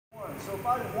So if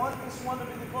I want this one to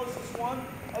be the closest one,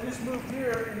 I just move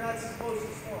here, and that's the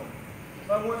closest one.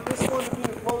 If I want this one to be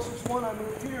the closest one, I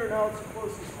move here, now it's the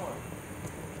closest one.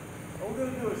 And we're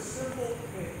going to do a simple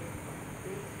thing.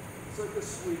 It's like a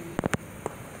sweep.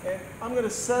 And I'm going to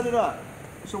set it up.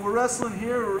 So we're wrestling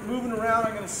here, we're moving around,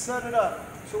 I'm going to set it up.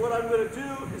 So what I'm going to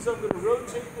do is I'm going to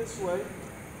rotate this way,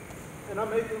 and I'm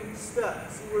making him step.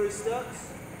 See where he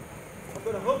steps? I'm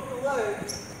going to hook the leg.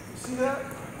 You see that?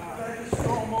 And I just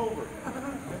throw him over.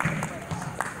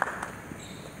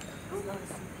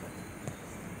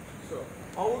 So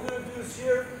all we're going to do is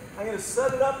here, I'm going to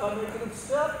set it up, I'm making him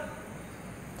step.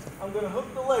 I'm going to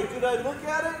hook the leg. Did I look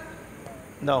at it?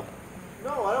 No.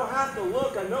 No, I don't have to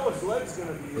look. I know his leg's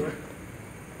going to be there.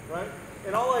 Right?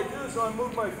 And all I do is I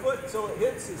move my foot until it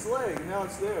hits his leg. And now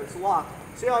it's there. It's locked.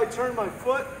 See how I turn my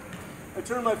foot? I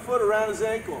turn my foot around his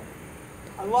ankle.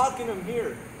 I'm locking him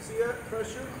here. See that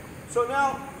pressure? So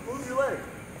now, move your leg.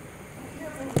 You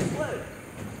can't move his leg.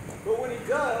 But when he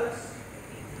does,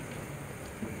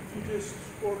 you just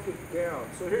fork it down.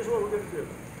 So here's what we're going to do.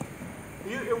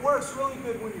 It works really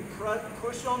good when you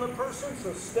push on the person.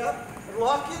 So step and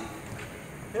lock it.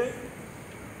 Okay?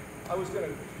 I was going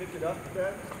to pick it up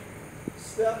back.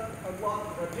 Step,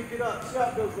 unlock it. I pick it up. See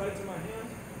how it goes right to my hand?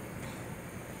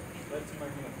 Right to my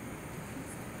hand.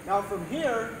 Now from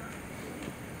here,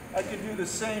 I can do the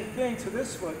same thing to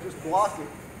this foot. Just block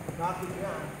it. Knock it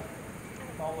down.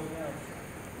 Follow down.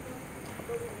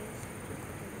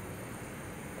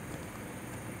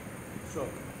 So,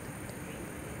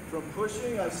 from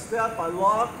pushing, I step, I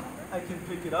lock, I can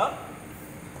pick it up.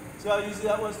 See how easy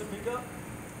that was to pick up?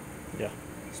 Yeah.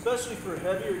 Especially for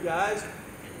heavier guys,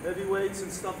 heavyweights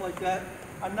and stuff like that.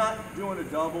 I'm not doing a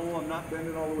double, I'm not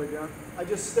bending all the way down. I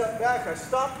just step back, I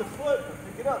stop the foot,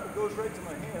 I pick it up, it goes right to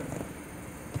my hand.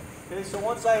 Okay, so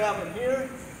once I have it here,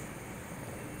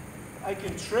 I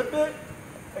can trip it,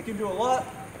 I can do a lot,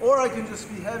 or I can just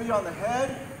be heavy on the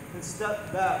head and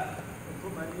step back and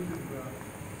put my knee to the ground.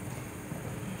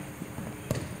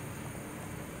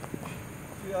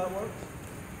 See how it works?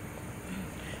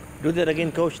 Do that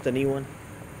again, coach, the new one.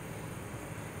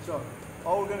 So,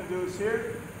 all we're going to do is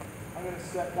here, I'm going to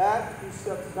step back, 2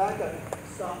 steps back, I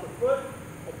stop the foot,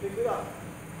 I pick it up.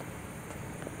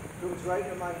 It goes right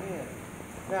in my hand.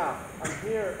 Now, I'm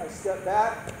here, I step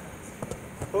back,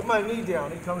 put my knee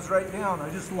down, it comes right down, I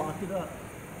just lock it up,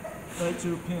 right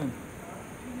to a pin.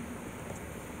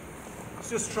 Let's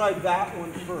just try that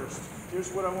one first.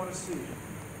 Here's what I want to see.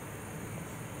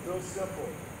 Real simple.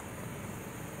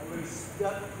 I'm going to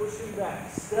step, pushing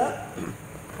back. Step,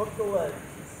 hook the leg.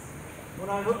 When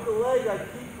I hook the leg, I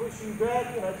keep pushing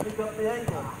back and I pick up the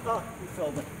ankle. Oh, you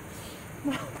fell down.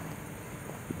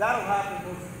 That'll happen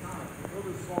most of the time.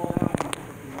 You'll just fall down and pick up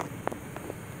the ankle.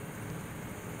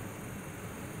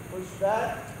 Push back,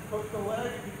 hook the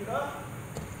leg, pick it up.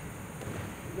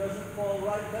 It doesn't fall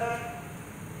right back.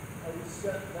 I just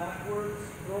step backwards,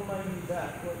 throw my knee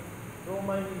back. Throw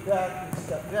my knee back and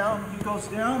step down. He goes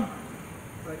down.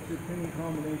 Right to the pinning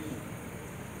combination.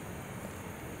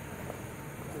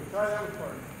 So try that with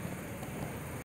partner.